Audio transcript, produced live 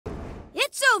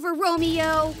It's over,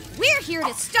 Romeo. We're here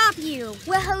to stop you.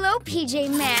 Well, hello, PJ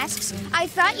Masks. I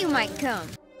thought you might come.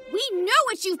 We know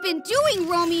what you've been doing,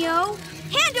 Romeo.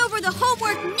 Hand over the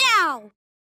homework now.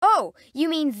 Oh, you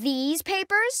mean these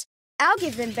papers? I'll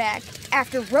give them back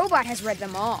after Robot has read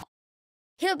them all.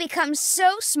 He'll become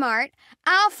so smart,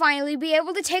 I'll finally be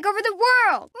able to take over the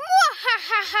world.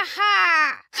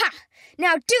 Mwahahaha! Ha!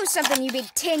 Now do something, you big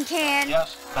tin can.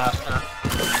 Yes, Master.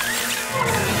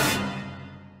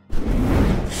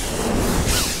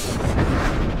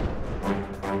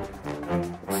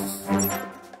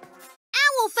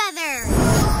 Owl feather!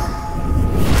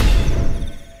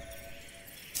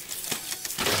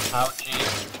 Ouchie.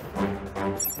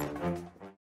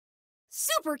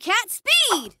 Super cat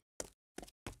speed!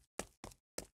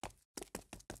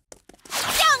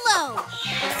 Down low!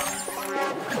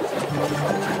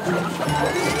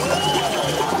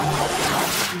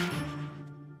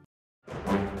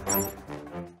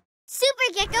 Super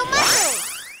Gekko muscle!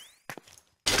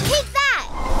 Take that!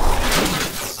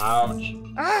 Ouch.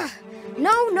 Ugh!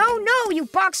 No, you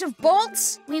box of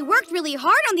bolts! We worked really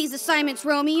hard on these assignments,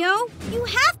 Romeo. You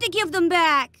have to give them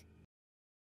back.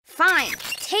 Fine,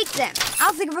 take them.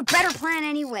 I'll think of a better plan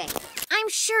anyway. I'm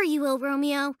sure you will,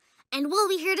 Romeo, and we'll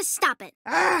be here to stop it.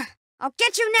 Ugh! I'll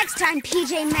get you next time,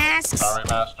 PJ Masks. Sorry,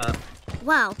 Master.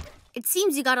 Well, it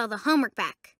seems you got all the homework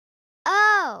back.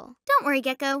 Oh. Don't worry,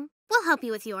 Gekko. We'll help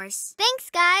you with yours. Thanks,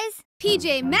 guys.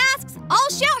 PJ Masks, all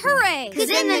shout hooray! 'Cause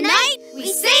in the night,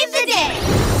 we save the day!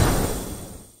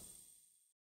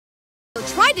 We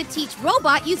tried to teach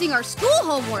Robot using our school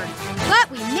homework,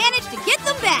 but we managed to get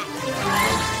them back.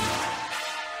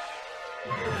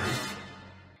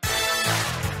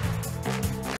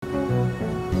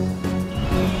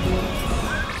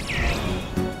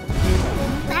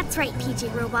 That's right, PJ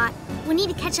Robot. We need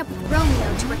to catch up with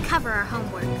Romeo to recover our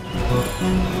homework.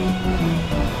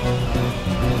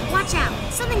 Watch out!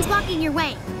 Something's blocking your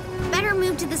way. Better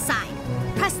move to the side.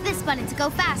 Press this button to go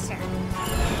faster.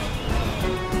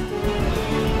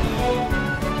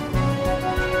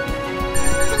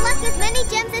 Collect as many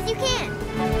gems as you can.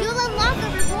 You'll unlock a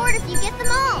reward if you get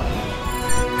them all.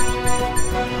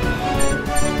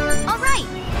 All right!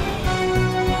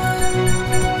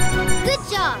 Good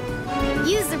job.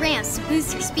 Use the ramps to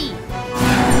boost your speed.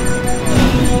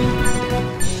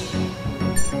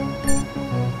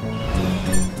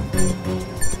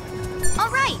 All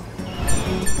right!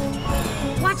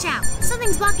 Watch out!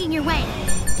 Something's blocking your way.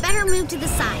 Better move to the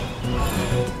side.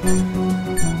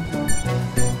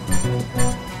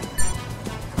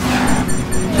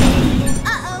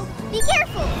 Uh-oh. Be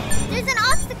careful. There's an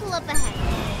obstacle up ahead.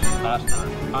 Master,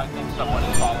 I think someone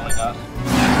is following us.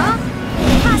 Huh?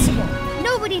 Impossible.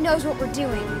 Nobody knows what we're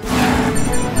doing.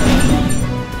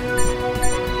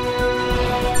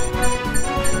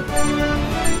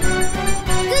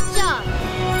 Good job.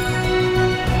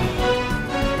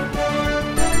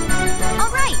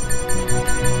 All right!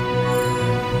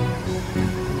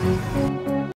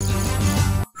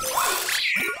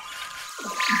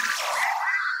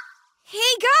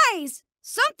 Hey guys!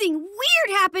 Something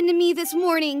weird happened to me this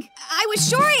morning. I was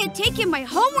sure I had taken my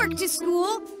homework to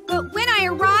school, but when I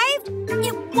arrived,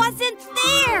 it wasn't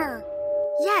there.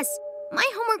 Yes, my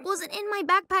homework wasn't in my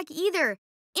backpack either. And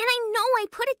I know I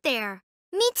put it there.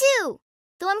 Me too.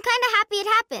 Though I'm kind of happy it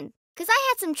happened, because I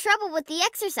had some trouble with the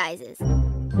exercises.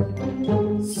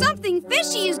 Something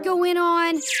fishy is going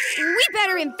on. We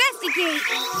better investigate.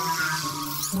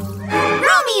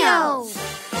 Romeo!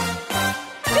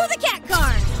 To the cat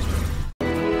car!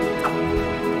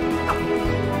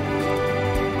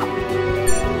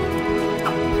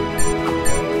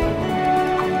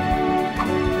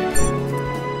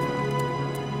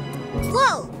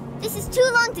 Whoa! This is too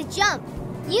long to jump.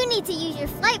 You need to use your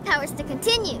flight powers to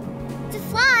continue. To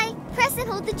fly, press and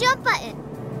hold the jump button.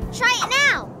 Try it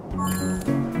now.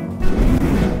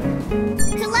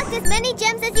 Collect as many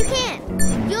gems as you can.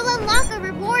 You'll unlock a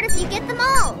reward if you get them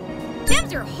all.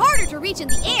 Gems are harder to reach in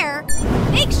the air.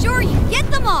 Make sure you get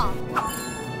them all.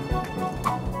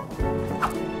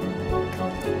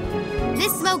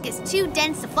 This smoke is too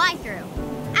dense to fly through.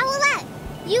 Owlette,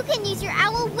 you can use your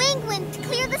owl wing wind to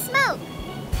clear the smoke.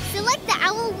 Select the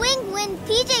owl wing wind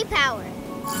PJ power.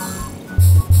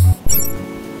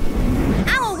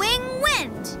 Owl wing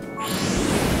wind!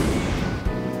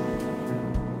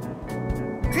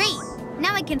 Great!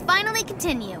 Now I can finally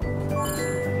continue.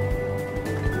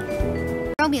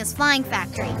 Romeo's Flying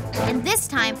Factory. And this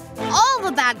time, all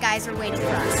the bad guys are waiting for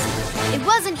us. It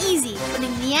wasn't easy, but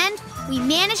in the end, we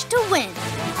managed to win.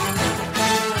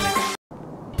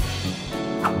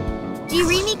 Do you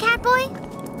read me, Catboy?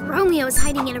 Romeo is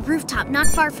hiding in a rooftop not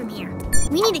far from here.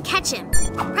 We need to catch him.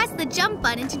 Press the jump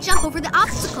button to jump over the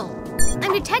obstacle.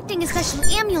 I'm detecting a special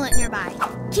amulet nearby.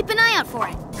 Keep an eye out for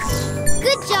it.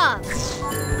 Good job.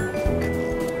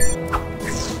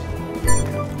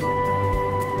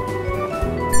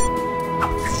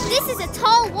 This is a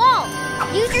tall wall.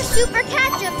 Use your super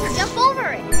cat jump to jump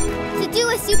over it. To do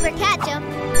a super cat jump,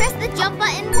 press the jump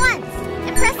button once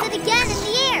and press it again in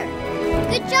the air.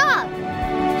 Good job.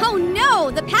 Oh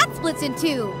no, the path splits in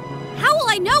two. How will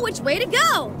I know which way to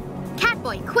go?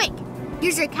 Catboy, quick!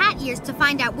 Use your cat ears to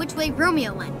find out which way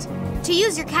Romeo went. To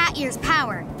use your cat ears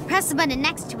power, press the button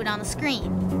next to it on the screen.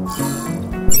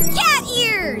 Cat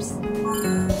ears!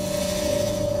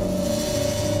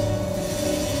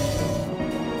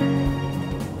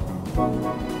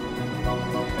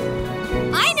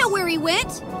 I know where he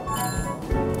went.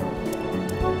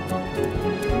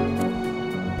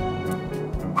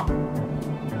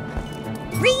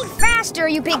 Read faster,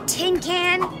 you big tin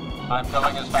can! I'm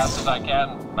going as fast as I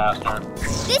can, Master.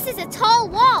 This is a tall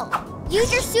wall.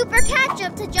 Use your super cat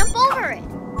jump to jump over it.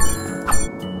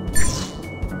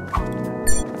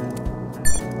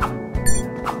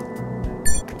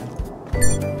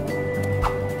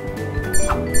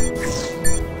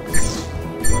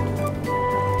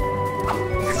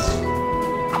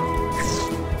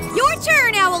 Your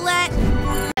turn, Owlette.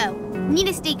 You need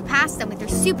to sneak past them with your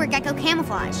Super Gekko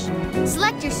camouflage.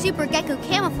 Select your Super Gekko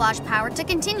camouflage power to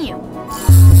continue.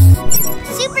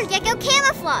 Super Gekko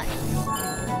camouflage.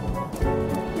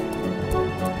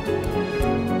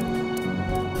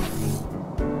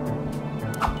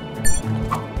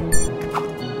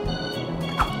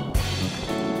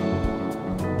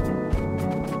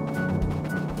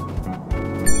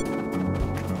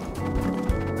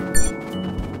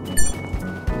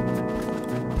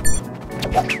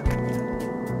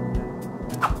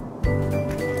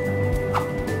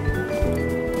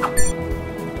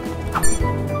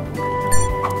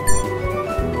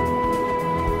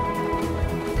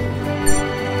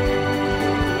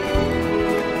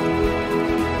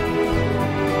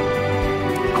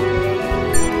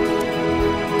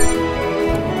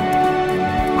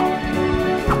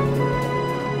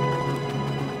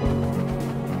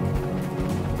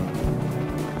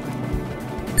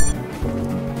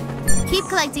 Keep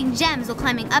collecting gems while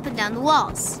climbing up and down the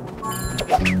walls.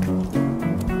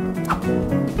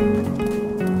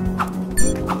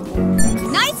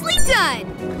 Nicely done.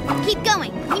 Keep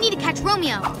going. We need to catch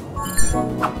Romeo.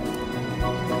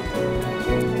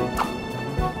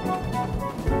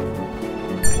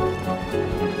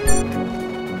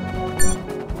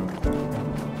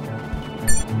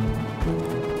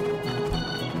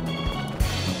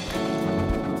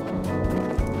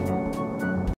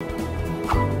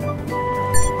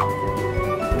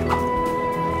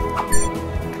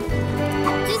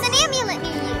 There's an amulet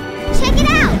near you. Check it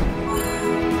out.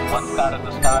 What's that in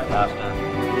the sky, Master?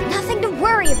 Nothing to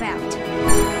worry about.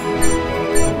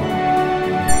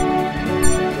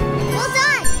 Well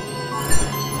done.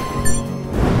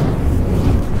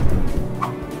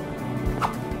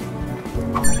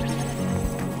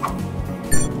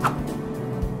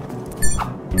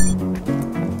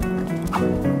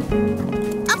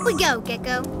 Up we go,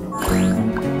 Gekko.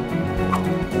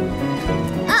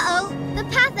 Uh-oh, the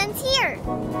path ends here.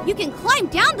 You can climb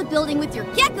down the building with your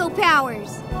Gekko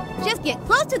powers. Just get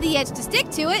close to the edge to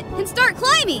stick to it and start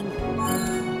climbing.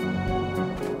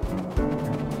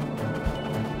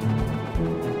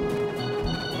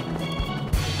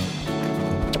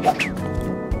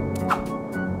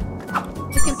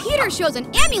 The computer shows an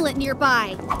amulet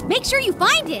nearby. Make sure you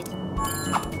find it.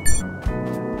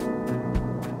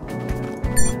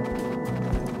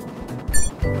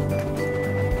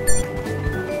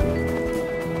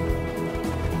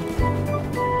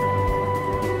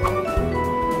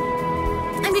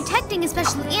 I'm detecting a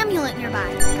special amulet nearby.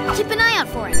 Keep an eye out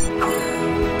for it.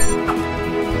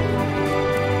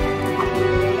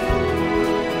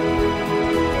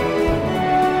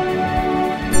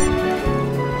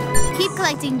 Keep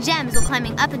collecting gems while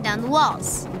climbing up and down the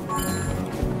walls.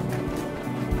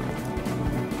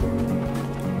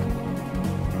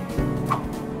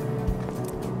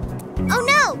 Oh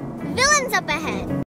no, villain's up ahead.